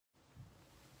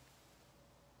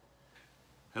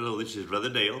Hello, this is Brother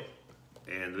Dale,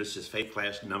 and this is Faith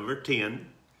Class number 10.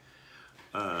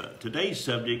 Today's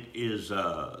subject is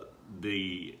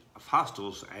the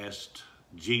apostles asked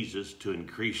Jesus to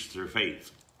increase their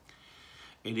faith.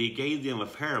 And he gave them a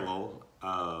parable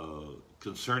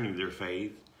concerning their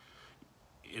faith.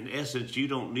 In essence, you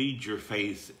don't need your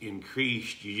faith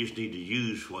increased, you just need to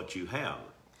use what you have.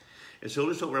 And so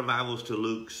let's open our Bibles to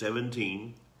Luke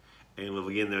 17, and we'll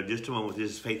begin there in just a moment.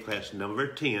 This is Faith Class number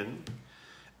 10.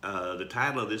 The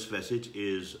title of this message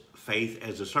is Faith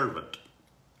as a Servant.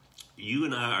 You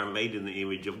and I are made in the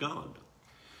image of God.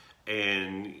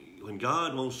 And when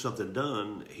God wants something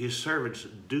done, his servants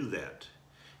do that.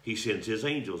 He sends his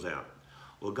angels out.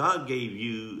 Well, God gave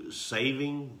you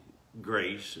saving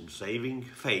grace and saving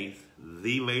faith,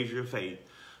 the measure of faith,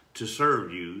 to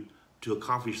serve you to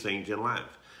accomplish things in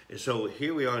life. And so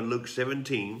here we are in Luke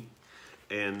 17,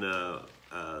 and the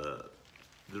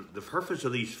purpose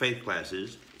of these faith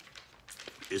classes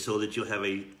is so that you'll have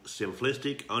a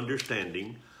simplistic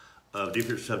understanding of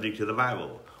different subjects of the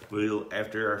Bible.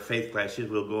 After our faith classes,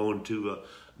 we'll go on to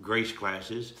grace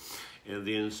classes, and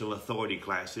then some authority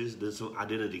classes, then some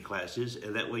identity classes,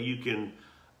 and that way you can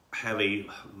have a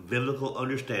biblical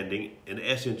understanding. In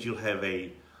essence, you'll have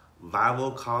a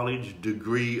Bible college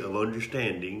degree of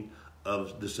understanding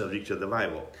of the subjects of the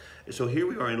Bible. And so here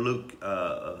we are in Luke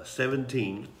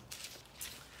 17,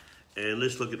 and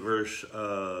let's look at verse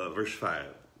 5.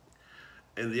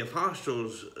 And the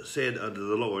apostles said unto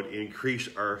the Lord, increase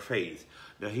our faith.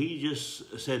 Now he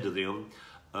just said to them,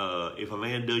 if a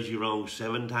man does you wrong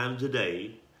 7 times a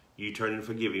day, you turn and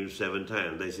forgive him 7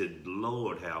 times. They said,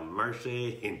 Lord, have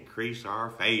mercy, increase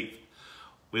our faith.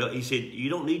 Well, he said, you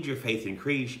don't need your faith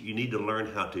increased, you need to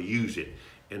learn how to use it.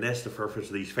 And that's the purpose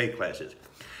of these faith classes.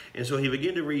 And so he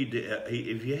began to read,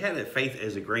 if you had that faith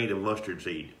as a grain of mustard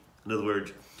seed, in other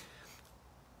words,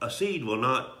 a seed will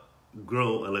not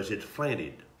grow unless it's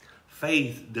planted.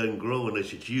 Faith doesn't grow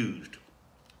unless it's used.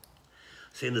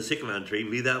 Say in the sycamore tree,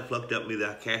 be thou plucked up, be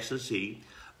thou cast to the sea,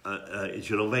 it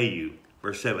shall obey you.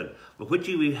 Verse 7, but which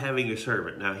you be having a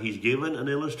servant. Now he's given an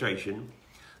illustration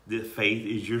that faith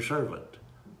is your servant.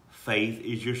 Faith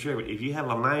is your servant. If you have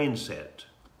a mindset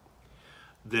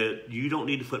that you don't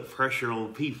need to put pressure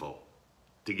on people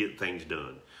to get things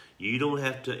done. You don't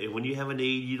have to, when you have a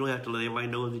need, you don't have to let everybody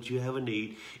know that you have a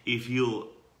need. If you'll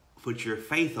put your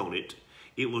faith on it,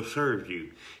 it will serve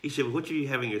you. He said, well, what are you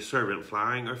having a servant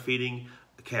flying or feeding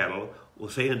cattle will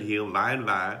say unto him, by and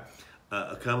by,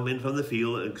 come in from the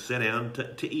field and sit down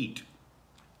to eat.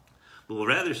 But will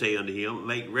rather say unto him,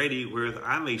 make ready wherewith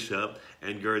I may sup,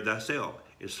 and gird thyself,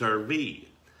 and serve me,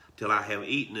 till I have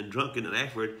eaten and drunken, and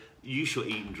afterward you shall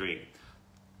eat and drink.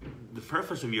 The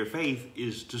purpose of your faith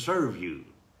is to serve you.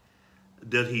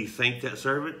 Does he thank that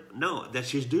servant? No,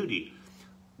 that's his duty.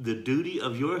 The duty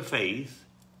of your faith,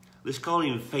 let's call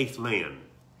him faith man.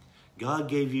 God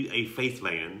gave you a faith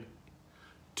man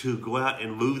to go out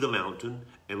and move the mountain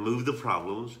and move the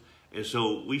problems. And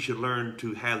so we should learn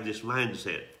to have this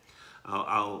mindset.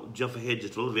 I'll jump ahead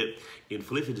just a little bit. In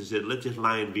Philippians it said, let this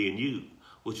mind be in you,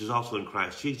 which is also in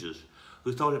Christ Jesus,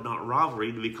 who thought it not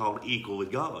robbery to be called equal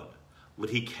with God.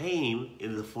 But he came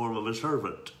in the form of a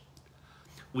servant.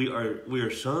 We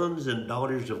are sons and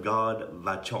daughters of God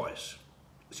by choice.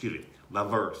 By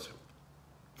birth.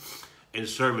 And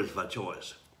servants by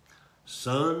choice.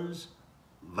 Sons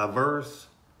by birth,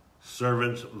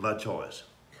 servants by choice.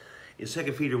 In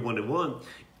 2 Peter 1:1,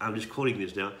 I'm just quoting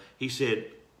this now, he said,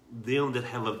 them that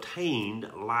have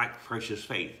obtained like precious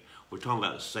faith. We're talking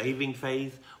about saving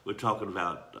faith. We're talking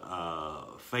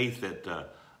about faith that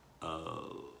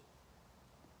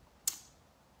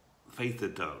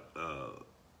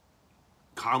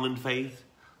common faith.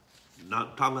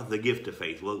 Not talking about the gift of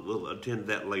faith. We'll attend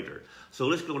that later. So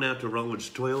let's go now to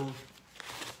Romans 12.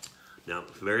 Now,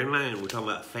 bear in mind, we're talking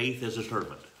about faith as a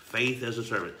servant. Faith as a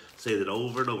servant. Say that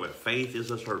over and over. Faith is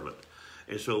a servant.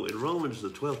 And so in Romans, the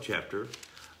 12th chapter,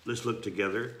 let's look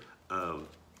together.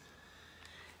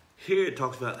 Here it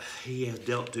talks about he has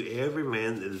dealt to every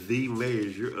man the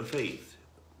measure of faith.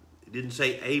 It didn't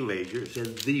say a measure, it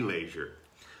said the measure.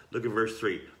 Look at verse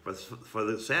 3.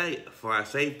 For I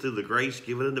say through the grace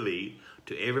given unto me,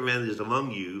 to every man that is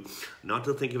among you, not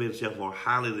to think of himself more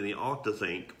highly than he ought to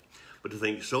think, but to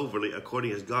think soberly,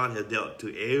 according as God has dealt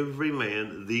to every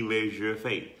man the measure of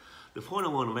faith. The point I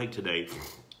want to make today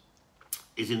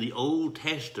is in the Old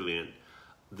Testament,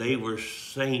 they were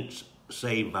saints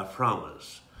saved by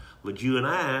promise. But you and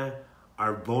I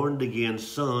are born again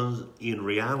sons in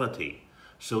reality.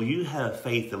 So you have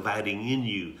faith abiding in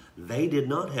you. They did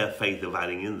not have faith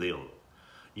abiding in them.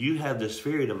 You have the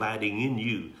Spirit abiding in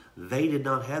you. They did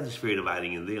not have the Spirit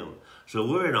abiding in them. So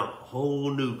we're in a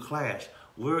whole new class.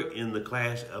 We're in the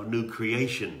class of new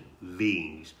creation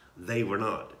beings. They were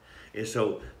not. And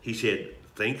so he said,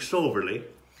 think soberly.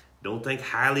 Don't think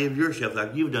highly of yourself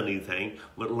like you've done anything,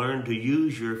 but learn to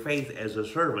use your faith as a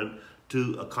servant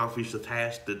to accomplish the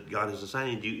task that God has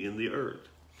assigned you in the earth.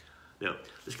 Now,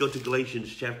 let's go to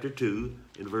Galatians chapter 2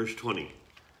 and verse 20.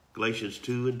 Galatians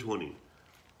 2 and 20.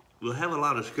 We'll have a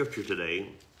lot of scripture today,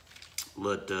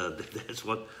 but that's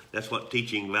what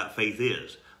teaching about faith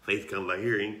is. Faith comes by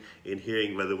hearing, and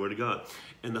hearing by the word of God.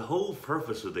 And the whole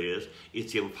purpose of this,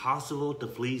 it's impossible to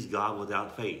please God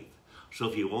without faith. So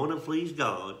if you want to please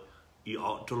God, you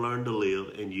ought to learn to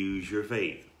live and use your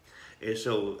faith. And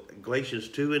so Galatians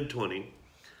 2 and 20,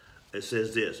 it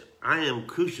says this, I am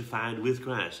crucified with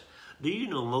Christ. Do you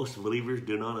know most believers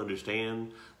do not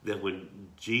understand that when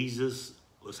Jesus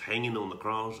was hanging on the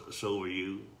cross, so were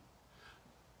you?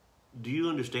 Do you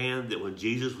understand that when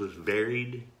Jesus was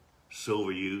buried, so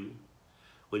were you?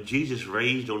 When Jesus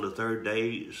raised on the third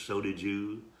day, so did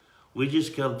you? We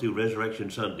just come through Resurrection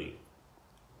Sunday.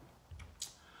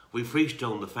 We preached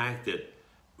on the fact that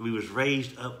we was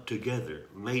raised up together,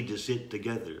 made to sit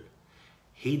together.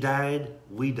 He died,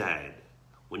 we died.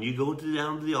 When you go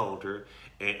down to the altar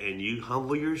and you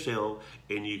humble yourself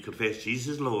and you confess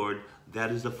Jesus Lord,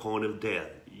 that is the point of death.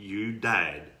 You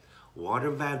died.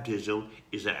 Water baptism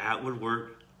is an outward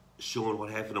work showing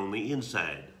what happened on the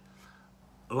inside.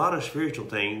 A lot of spiritual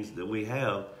things that we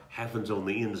have happens on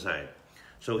the inside.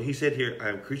 So he said here, I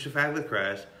am crucified with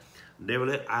Christ,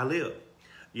 nevertheless I live.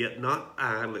 Yet not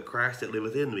I, but Christ that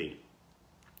liveth in me.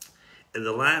 And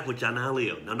the life which I now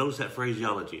live. Now notice that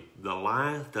phraseology. The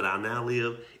life that I now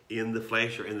live in the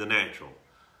flesh or in the natural.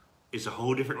 It's a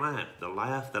whole different life. The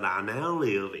life that I now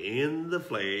live in the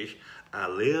flesh, I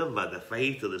live by the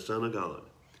faith of the Son of God.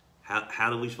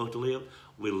 How are we supposed to live?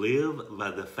 We live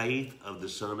by the faith of the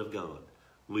Son of God.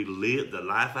 We live the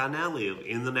life I now live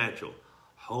in the natural.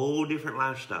 Whole different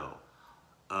lifestyle.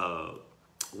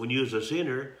 When you was a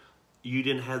sinner, you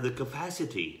didn't have the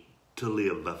capacity to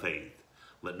live by faith.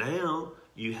 But now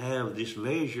you have this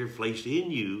measure placed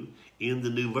in you in the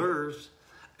new birth,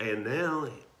 and now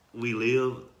we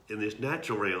live in this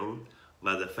natural realm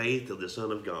by the faith of the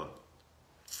Son of God.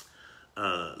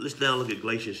 Let's now look at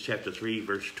Galatians chapter 3,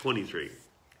 verse 23.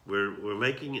 We're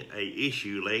making an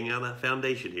issue, laying out a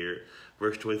foundation here,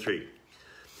 verse 23.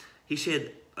 He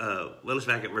said, let's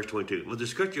back up verse 22. Well, the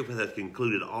scripture hath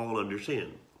concluded all under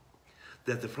sin,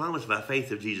 that the promise by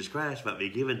faith of Jesus Christ might be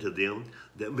given to them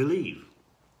that believe.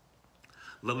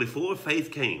 But before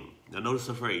faith came, now notice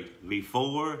the phrase,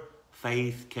 before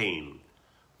faith came.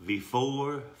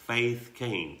 Before faith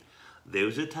came. There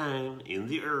was a time in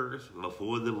the earth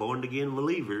before the born-again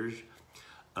believers,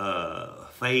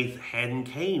 faith hadn't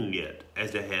came yet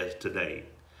as it has today.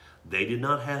 They did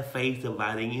not have faith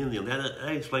abiding in them. That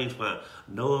explains why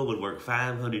Noah would work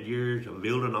 500 years to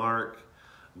build an ark,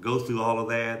 go through all of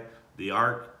that. The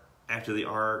ark, after the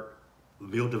ark,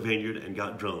 built a vineyard and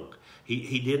got drunk.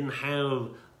 He didn't have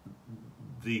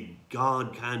the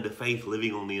God kind of faith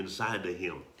living on the inside of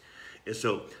him. And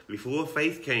so before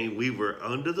faith came, we were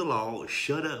under the law,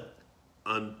 shut up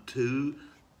unto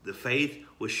the faith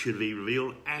which should be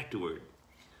revealed afterward.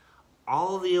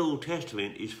 All the Old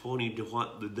Testament is pointing to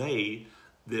what the day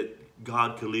that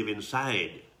God could live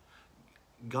inside.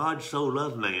 God so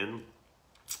loved man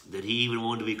that he even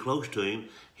wanted to be close to him.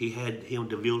 He had him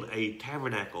to build a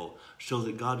tabernacle so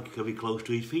that God could be close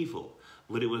to his people.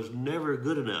 But it was never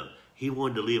good enough. He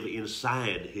wanted to live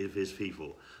inside his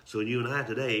people. So you and I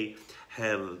today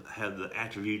have the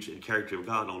attributes and character of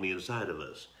God on the inside of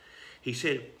us. He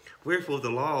said, wherefore the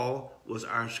law was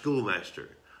our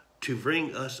schoolmaster, to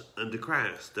bring us unto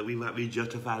Christ, that we might be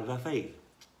justified by faith.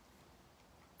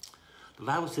 The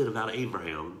Bible said about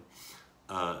Abraham,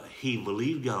 he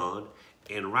believed God,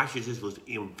 and righteousness was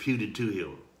imputed to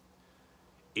him.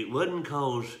 It wasn't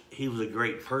because he was a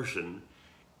great person.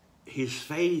 His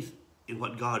faith in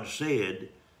what God said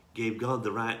gave God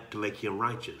the right to make him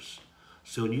righteous.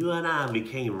 So you and I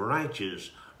became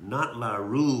righteous, not by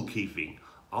rule keeping.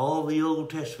 All the Old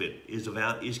Testament is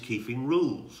about is keeping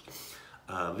rules.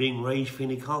 Being raised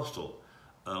Pentecostal,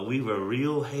 we were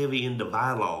real heavy into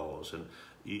bylaws, and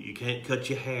you can't cut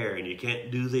your hair, and you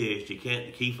can't do this, you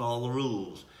can't keep all the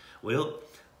rules. Well,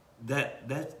 that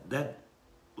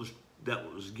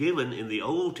was given in the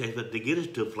Old Testament to get us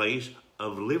to a place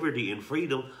of liberty and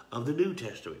freedom of the New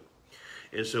Testament.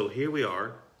 And so here we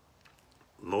are,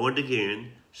 born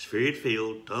again,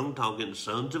 spirit-filled, tongue-talking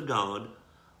sons of God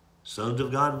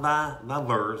by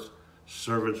birth,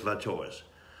 servants by choice.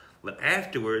 But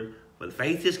afterward, When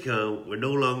faith has come, we're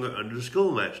no longer under the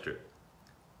schoolmaster.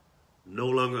 No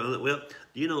longer under, well,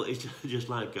 you know, it's just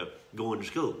like going to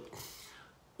school.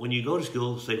 When you go to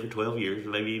school, say for 12 years,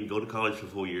 maybe even go to college for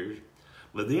 4 years,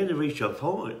 but then to reach a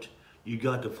point, you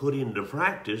got to put into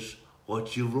practice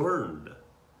what you've learned.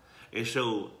 And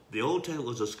so the Old Testament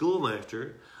was a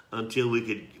schoolmaster until we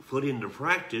could put into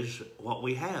practice what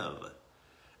we have.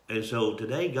 And so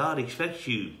today God expects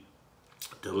you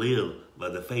to live by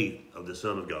the faith of the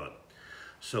Son of God.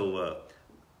 So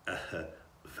the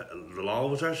law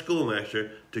was our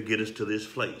schoolmaster to get us to this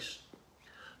place.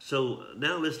 So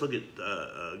now let's look at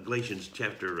Galatians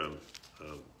chapter,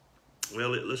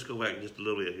 let's go back just a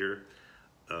little bit here.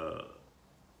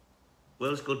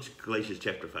 Let's go to Galatians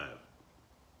chapter 5.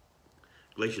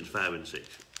 Galatians 5 and 6.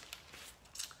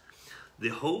 The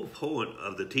whole point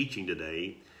of the teaching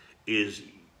today is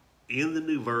in the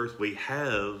new birth we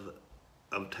have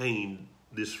obtained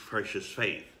this precious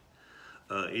faith.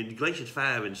 In Galatians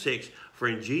 5 and 6, for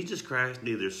in Jesus Christ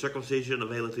neither circumcision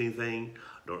availeth anything,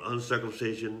 nor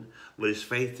uncircumcision, but his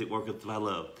faith that worketh by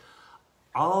love.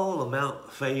 All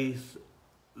about faith.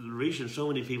 The reason so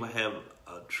many people have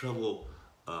trouble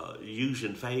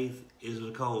using faith is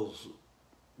because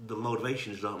the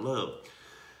motivation is not love.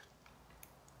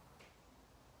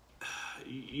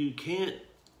 You can't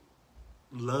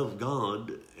love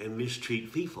God and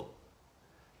mistreat people.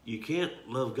 You can't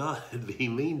love God and be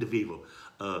mean to people.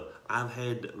 I've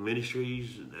had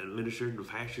ministries and ministered to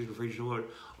pastors and preachers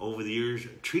over the years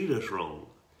treat us wrong.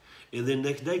 And then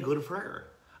next day go to prayer.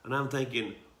 And I'm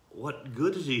thinking, what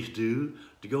good does it do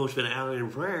to go and spend an hour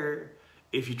in prayer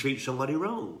if you treat somebody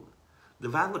wrong? The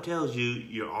Bible tells you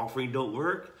your offering don't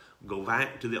work, go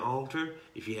back to the altar.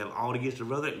 If you have aught against a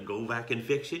brother, go back and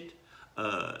fix it.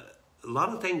 A lot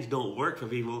of things don't work for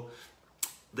people.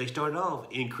 They started off,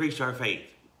 increase our faith.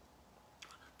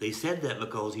 They said that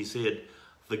because he said,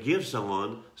 forgive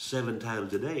someone 7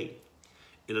 times a day.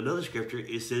 In another scripture,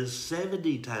 it says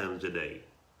 70 times a day.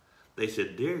 They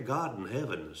said, dear God in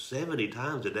heaven, 70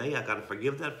 times a day, I got to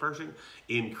forgive that person?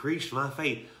 Increase my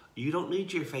faith. You don't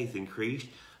need your faith increased.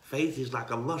 Faith is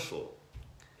like a muscle.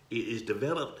 It is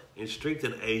developed and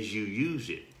strengthened as you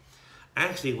use it.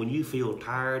 Actually, when you feel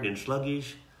tired and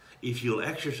sluggish, if you'll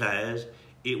exercise,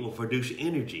 it will produce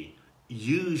energy.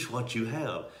 Use what you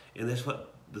have. And that's what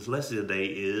this lesson today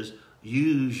is.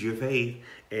 Use your faith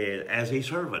as a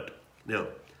servant. Now,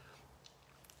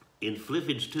 in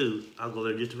Philippians 2, I'll go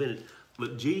there in just a minute,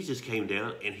 but Jesus came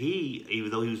down and he,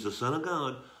 even though he was the Son of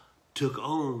God, took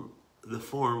on the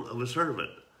form of a servant.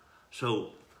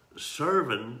 So,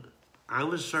 I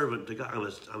was a servant to God.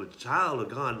 I'm a child of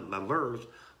God by birth,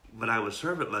 but I was a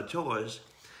servant by choice,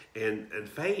 and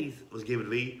faith was given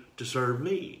to me to serve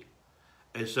me.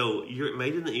 And so, you're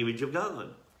made in the image of God.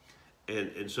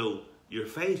 And so, your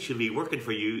faith should be working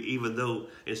for you, even though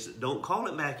don't call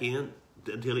it back in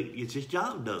until it gets its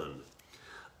job done.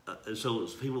 And so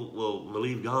people will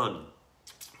believe God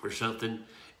for something,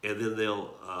 and then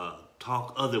they'll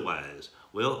talk otherwise.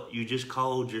 Well, you just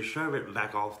called your servant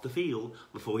back off the field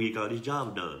before he got his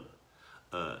job done.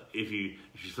 If you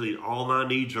say all my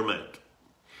needs are met,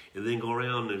 and then go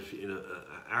around in an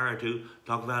hour or two,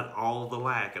 talk about all the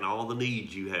lack and all the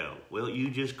needs you have. Well, you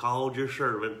just called your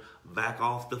servant back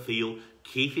off the field.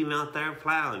 Keep him out there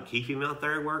plowing. Keep him out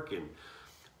there working.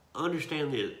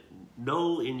 Understand this.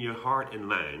 Know in your heart and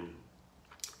mind,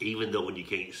 even though when you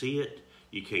can't see it,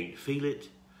 you can't feel it,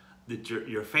 that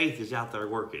your faith is out there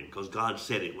working because God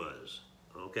said it was.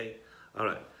 Okay? All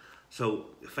right. So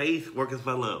faith worketh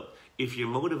by love. If your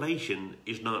motivation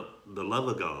is not the love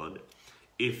of God,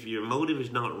 if your motive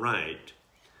is not right,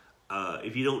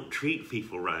 if you don't treat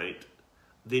people right,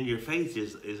 then your faith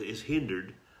is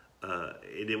hindered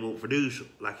and it won't produce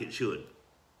like it should.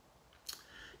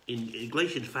 In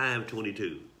Galatians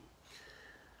 5:22,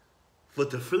 but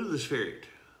the fruit of the Spirit.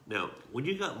 Now, when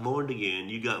you got born again,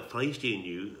 you got placed in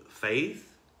you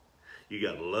faith, you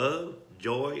got love,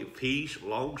 joy, peace,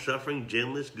 long-suffering,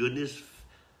 gentleness, goodness,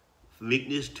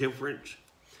 meekness, temperance.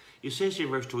 It says in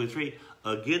verse 23,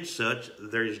 against such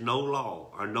there is no law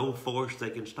or no force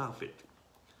that can stop it.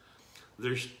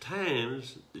 There's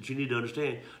times that you need to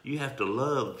understand you have to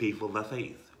love people by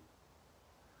faith.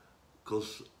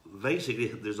 Because basically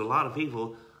there's a lot of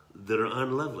people that are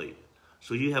unlovely.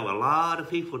 So you have a lot of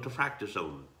people to practice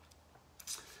on.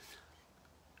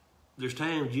 There's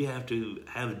times you have to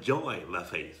have joy by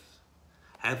faith,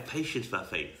 have patience by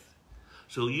faith.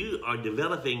 So you are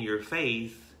developing your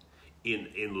faith in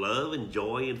love and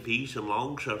joy and peace and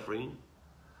long-suffering.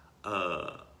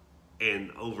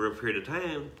 And over a period of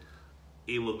time,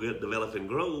 it will develop and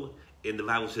grow. And the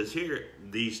Bible says here,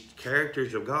 these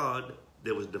characters of God,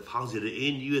 that was deposited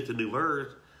in you at the new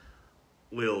birth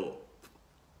will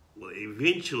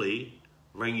eventually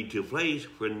bring you to a place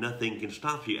where nothing can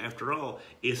stop you. After all,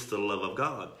 it's the love of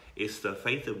God. It's the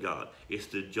faith of God. It's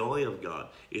the joy of God.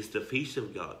 It's the peace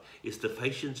of God. It's the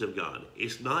patience of God.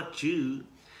 It's not you.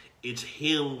 It's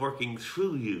Him working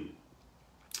through you.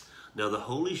 Now, the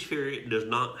Holy Spirit does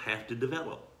not have to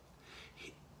develop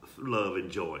love and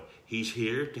joy. He's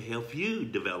here to help you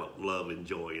develop love and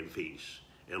joy and peace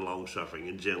and long-suffering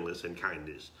and gentleness and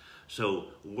kindness. So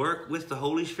work with the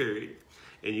Holy Spirit,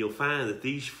 and you'll find that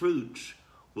these fruits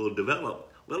will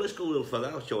develop. Well, let's go a little further.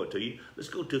 I'll show it to you. Let's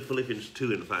go to Philippians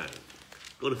 2 and 5.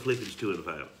 Go to Philippians 2 and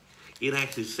 5. It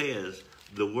actually says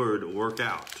the word work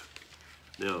out.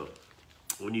 Now,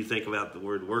 when you think about the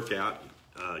word workout,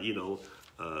 you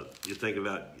think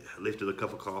about lifting a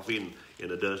cup of coffee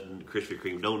and a dozen Krispy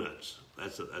Kreme donuts.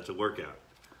 That's a workout.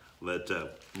 But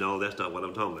no, that's not what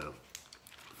I'm talking about.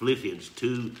 Philippians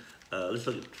 2, let's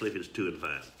look at Philippians 2 and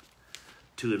 5.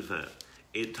 2 and 5.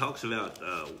 It talks about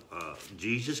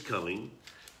Jesus coming,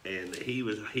 and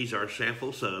he's our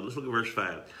sample son. Let's look at verse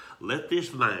 5. Let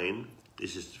this mind,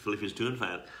 this is Philippians 2 and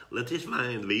 5, let this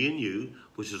mind be in you,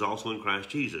 which is also in Christ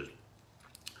Jesus,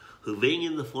 who being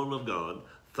in the form of God,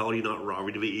 thought he not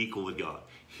robbery to be equal with God.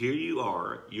 Here you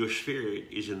are, your spirit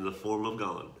is in the form of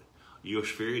God. Your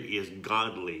spirit is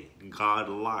godly,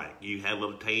 God-like. You have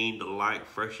obtained like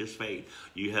precious faith.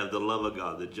 You have the love of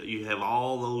God. You have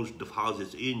all those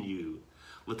deposits in you.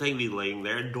 But they can be laying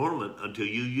there dormant until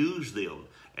you use them.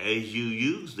 As you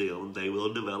use them, they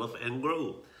will develop and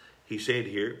grow. He said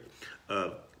here,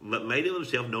 but made of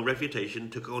himself no reputation,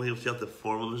 took on himself the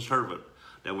form of a servant.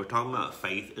 Now we're talking about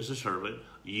faith as a servant,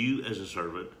 you as a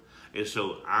servant. And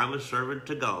so I'm a servant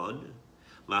to God.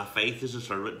 My faith is a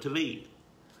servant to me.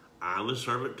 I'm a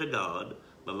servant to God,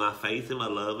 but my faith and my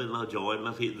love and my joy and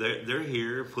my faith, they're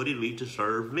here putting me to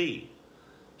serve me.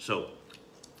 So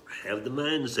have the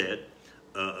mindset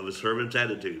of a servant's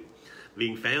attitude.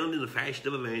 Being found in the fashion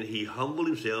of a man, he humbled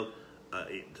himself,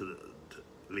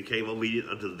 became obedient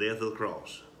unto the death of the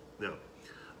cross. Now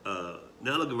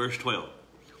look at verse 12.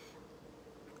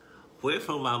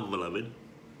 Wherefore, my beloved,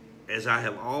 as I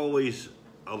have always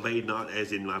obeyed, not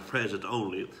as in my presence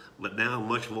only, but now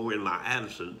much more in my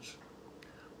absence,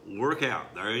 work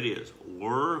out, there it is,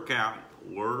 work out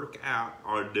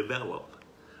or develop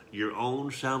your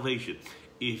own salvation.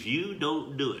 If you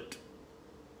don't do it,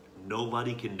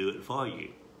 nobody can do it for you.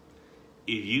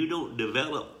 If you don't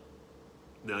develop,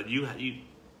 now you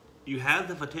have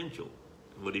the potential,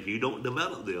 but if you don't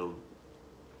develop them,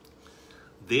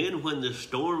 then when the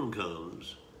storm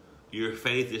comes, your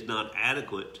faith is not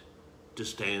adequate to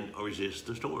stand or resist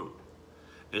the storm.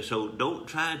 And so don't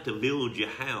try to build your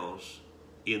house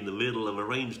in the middle of a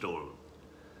rainstorm.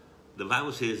 The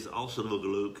Bible says, also in the book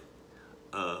of Luke,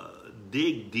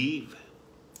 dig deep,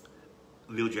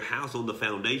 build your house on the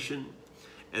foundation,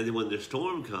 and then when the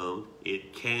storm comes,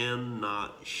 it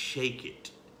cannot shake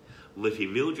it. Well, if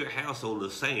you build your house on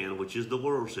the sand, which is the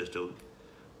world system,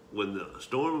 when the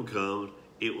storm comes,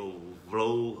 it will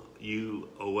blow you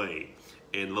away.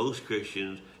 And most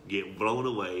Christians get blown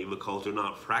away because they're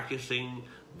not practicing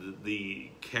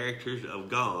the characters of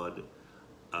God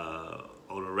on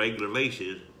a regular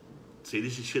basis. See,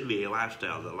 this should be a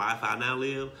lifestyle. The life I now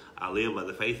live, I live by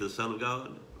the faith of the Son of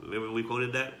God. Remember we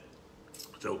quoted that?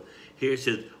 So here it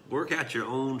says, work out your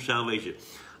own salvation.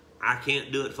 I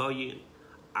can't do it for you.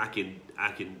 I can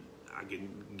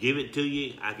give it to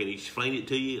you. I can explain it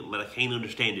to you, but I can't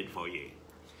understand it for you.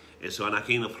 And so I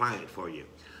can't apply it for you.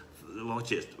 Watch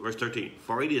this, verse 13.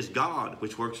 For it is God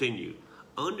which works in you.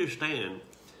 Understand,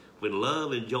 when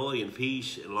love and joy and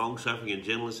peace and long-suffering and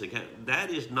gentleness, that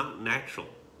is not natural.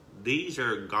 These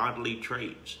are godly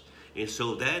traits. And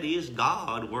so that is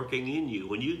God working in you.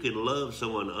 When you can love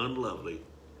someone unlovely,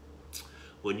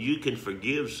 when you can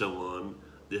forgive someone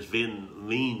that's been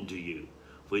mean to you,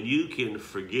 when you can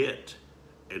forget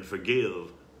and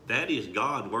forgive, that is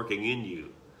God working in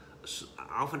you.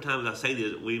 Oftentimes I say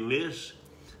this, we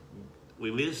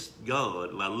miss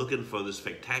God by looking for the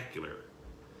spectacular,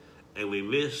 and we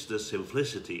miss the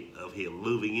simplicity of Him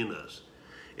moving in us.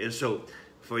 And so,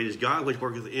 for it is God which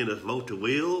worketh in us both to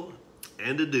will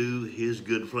and to do His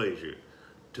good pleasure.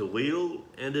 To will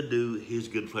and to do His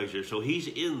good pleasure. So He's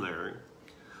in there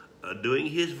doing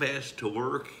His best to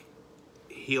work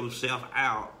Himself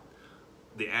out,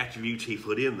 the attributes He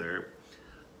put in there.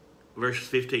 Verse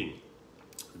 15.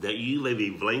 That you may be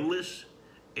blameless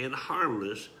and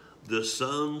harmless, the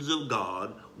sons of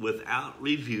God, without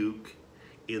rebuke,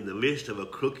 in the midst of a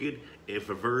crooked and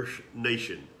perverse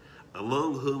nation,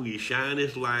 among whom ye shine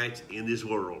as lights in this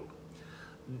world,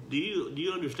 Do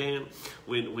you understand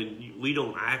when we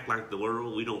don't act like the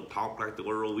world, we don't talk like the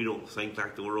world, we don't think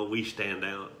like the world, we stand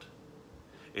out.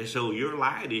 And so your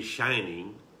light is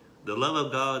shining. The love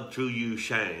of God through you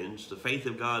shines. The faith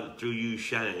of God through you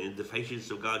shines. The patience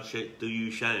of God through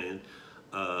you shines.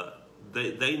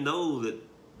 They know that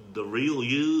the real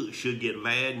you should get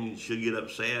mad and should get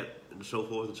upset and so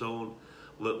forth and so on.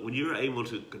 But when you're able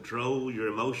to control your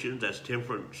emotions, that's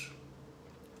temperance.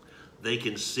 They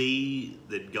can see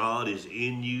that God is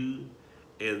in you,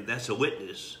 and that's a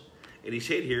witness. And he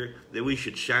said here that we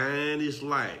should shine his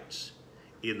lights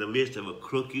in the midst of a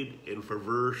crooked and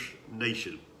perverse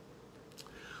nation.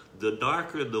 The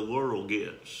darker the world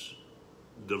gets,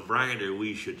 the brighter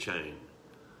we should shine.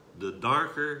 The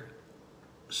darker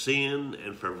sin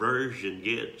and perversion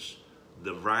gets,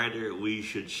 the brighter we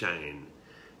should shine.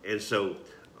 And so,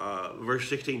 verse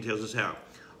 16 tells us how.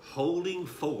 Holding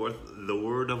forth the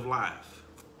word of life,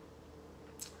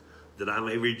 that I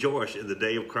may rejoice in the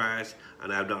day of Christ,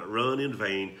 and I have not run in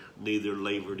vain, neither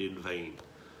labored in vain.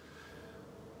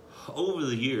 Over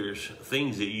the years,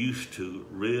 things that used to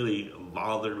really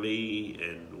bother me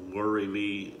and worry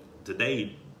me,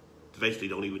 today basically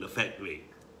don't even affect me.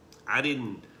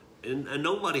 And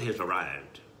nobody has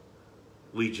arrived.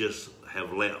 We just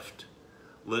have left.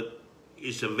 But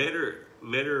it's a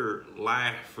better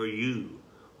life for you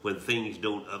when things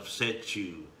don't upset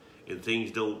you and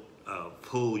things don't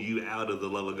pull you out of the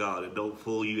love of God and don't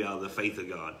pull you out of the faith of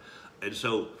God. And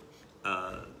so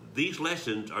these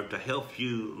lessons are to help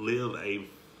you live a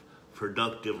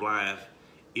productive life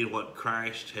in what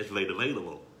Christ has made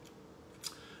available.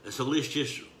 And so let's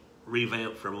just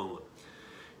revamp for a moment.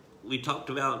 We talked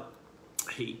about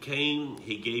he came,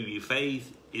 he gave you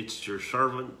faith, it's your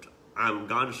servant. I'm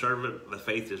God's servant, the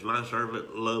faith is my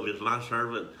servant, love is my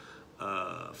servant,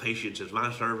 patience is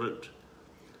my servant.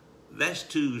 That's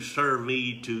to serve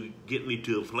me, to get me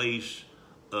to a place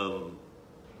of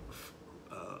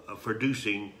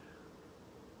producing,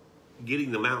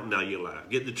 getting the mountain out of your life,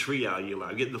 getting the tree out of your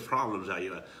life, getting the problems out of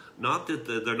your life. Not that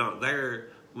they're not there,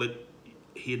 but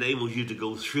he enables you to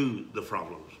go through the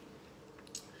problems.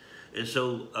 And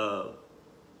so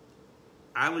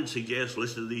I would suggest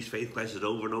listen to these faith classes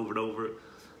over and over and over.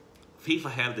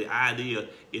 People have the idea,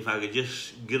 if I could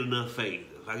just get enough faith,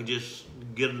 if I could just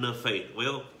get enough faith.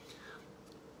 Well,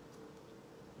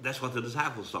 that's what the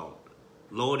disciples thought.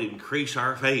 Lord, increase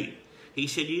our faith. He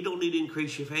said, you don't need to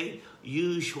increase your faith.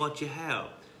 Use what you have.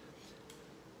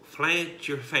 Plant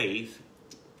your faith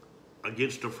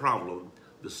against a problem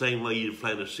the same way you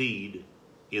plant a seed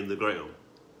in the ground.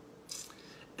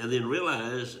 And then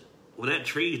realize when that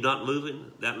tree is not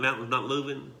moving, that mountain's not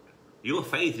moving, your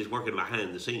faith is working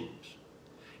behind the scenes.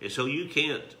 And so you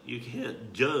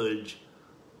can't judge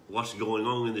what's going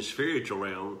on in the spiritual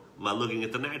realm by looking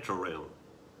at the natural realm.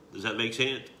 Does that make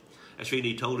sense? That's what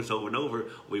he told us over and over.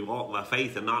 We walk by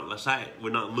faith and not by sight.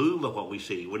 We're not moved by what we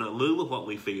see. We're not moved by what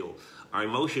we feel. Our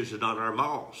emotions are not our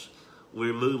boss.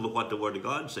 We're moved by what the Word of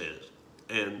God says.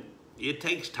 And it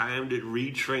takes time to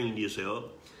retrain yourself.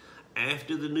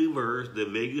 After the new birth, the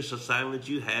biggest assignment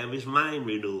you have is mind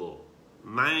renewal.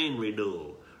 Mind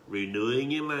renewal.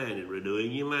 Renewing your mind and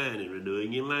renewing your mind and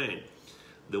renewing your mind.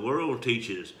 The world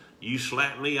teaches, you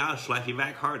slap me, I'll slap you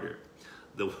back harder.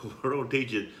 The world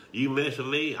teaches, you mess with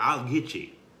me, I'll get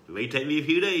you. It may take me a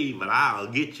few days, but I'll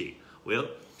get you. Well,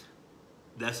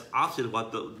 that's opposite of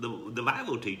what the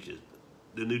Bible teaches,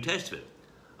 the New Testament.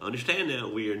 Understand now,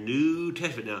 we are New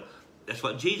Testament. Now, that's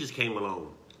what Jesus came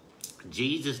along.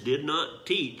 Jesus did not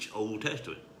teach Old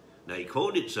Testament. Now, he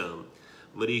quoted some,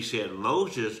 but he said,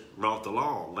 Moses brought the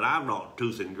law, but I brought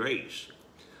truth and grace.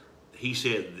 He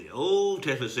said, the Old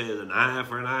Testament says an eye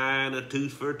for an eye and a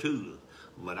tooth for a tooth.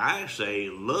 But I say,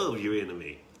 love your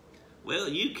enemy. Well,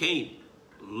 you can't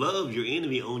love your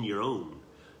enemy on your own.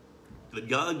 But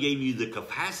God gave you the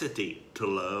capacity to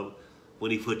love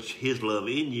when he puts his love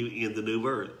in you in the new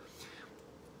birth.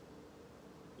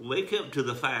 Wake up to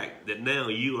the fact that now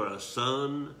you are a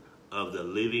son of the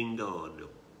living God.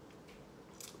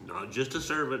 Not just a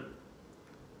servant.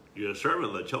 You're a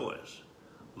servant by choice.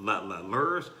 By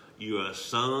birth, you're a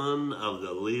son of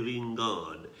the living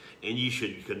God. And you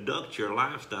should conduct your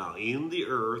lifestyle in the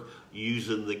earth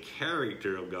using the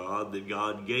character of God that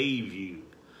God gave you.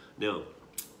 Now,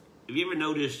 have you ever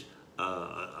noticed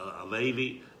a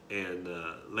baby and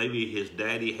maybe his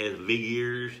daddy has big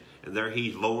ears and there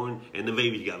he's born and the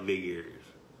baby's got big ears?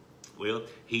 Well,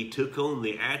 he took on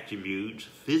the attributes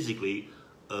physically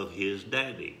of his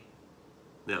daddy.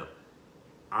 Now,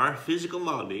 our physical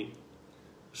body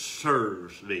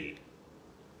serves me.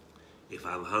 If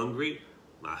I'm hungry,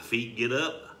 my feet get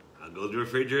up, I go to the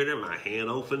refrigerator, my hand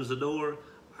opens the door,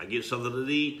 I get something to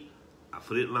eat, I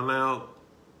put it in my mouth,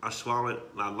 I swallow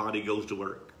it, my body goes to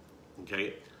work.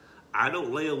 Okay? I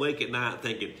don't lay awake at night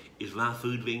thinking, is my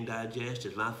food being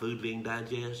digested? Is my food being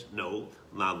digested? No,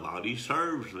 my body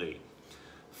serves me.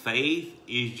 Faith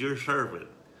is your servant.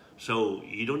 So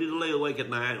you don't need to lay awake at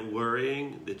night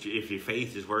worrying that if your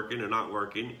faith is working or not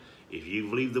working. If you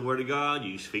believe the Word of God,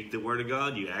 you speak the Word of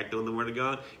God, you act on the Word of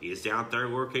God, it's out there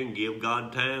working. Give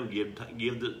God time.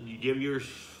 Give your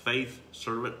faith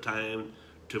servant time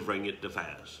to bring it to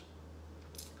pass.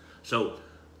 So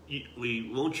we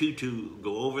want you to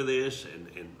go over this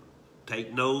and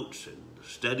take notes and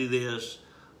study this.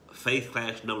 Faith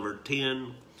class number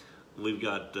 10. We've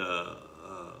got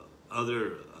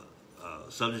other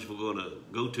subjects we're going to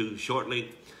go to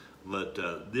shortly,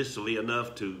 but this will be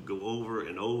enough to go over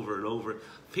and over and over.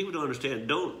 People don't understand.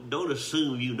 Don't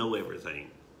assume you know everything.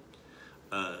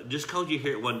 Just because you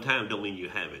hear it one time don't mean you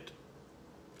have it.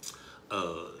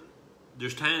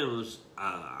 There's times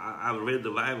I've read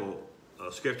the Bible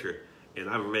scripture, and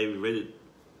I've maybe read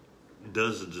it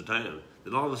dozens of times,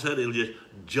 then all of a sudden it'll just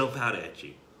jump out at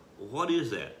you. What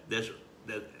is that?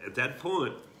 At that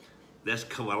point, that's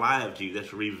come alive to you.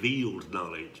 That's revealed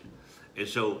knowledge. And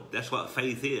so that's what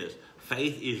faith is.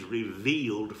 Faith is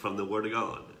revealed from the Word of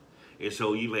God. And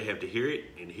so you may have to hear it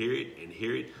and hear it and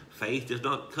hear it. Faith does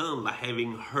not come by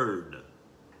having heard.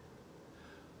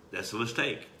 That's a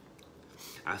mistake.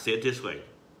 I say it this way.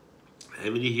 How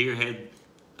many here had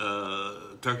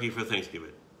turkey for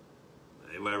Thanksgiving?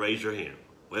 Everybody raise your hand.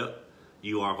 Well,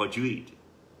 you are what you eat.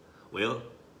 Well,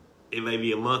 it may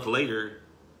be a month later,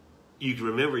 you can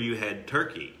remember you had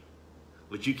turkey,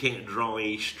 but you can't draw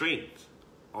any strength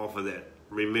off of that,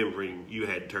 remembering you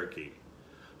had turkey.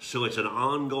 So it's an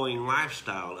ongoing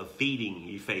lifestyle of feeding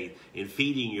your faith and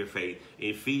feeding your faith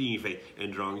and feeding your faith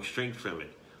and drawing strength from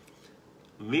it.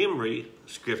 Memory,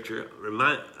 scripture,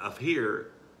 of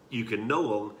here, you can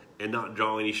know them and not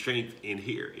draw any strength in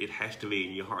here. It has to be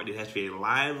in your heart. It has to be a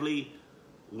lively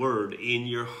word in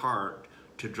your heart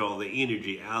to draw the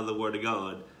energy out of the Word of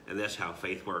God, and that's how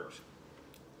faith works.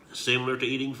 Similar to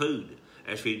eating food.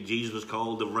 That's why Jesus was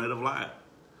called the bread of life.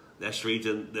 That's the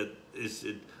reason that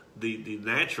the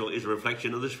natural is a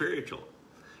reflection of the spiritual.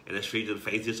 And that's the reason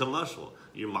faith is a muscle.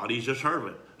 Your body is a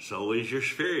servant. So is your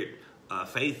spirit.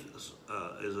 Faith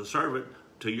is a servant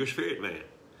to your spirit man.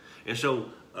 And so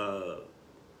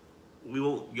we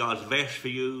want God's best for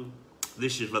you.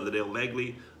 This is Brother Dale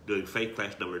Begley doing faith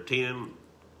class number 10.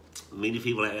 Many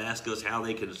people have asked us how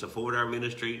they can support our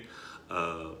ministry.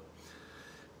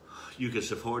 You can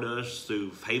support us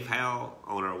through PayPal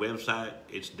on our website.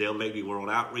 It's Dale Begley World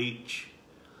Outreach.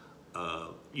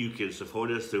 You can support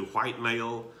us through white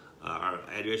mail. Our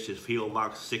address is P.O.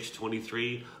 Box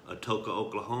 623, Atoka,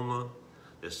 Oklahoma.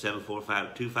 That's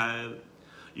 74525.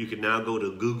 You can now go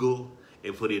to Google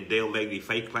and put in Dale Begley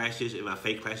faith classes, and my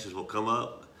faith classes will come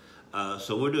up.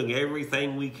 So we're doing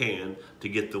everything we can to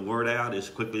get the word out as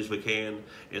quickly as we can.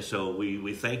 And so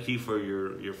we thank you for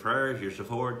your prayers, your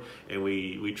support, and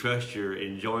we trust you're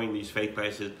enjoying these faith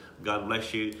classes. God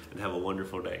bless you, and have a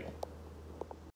wonderful day.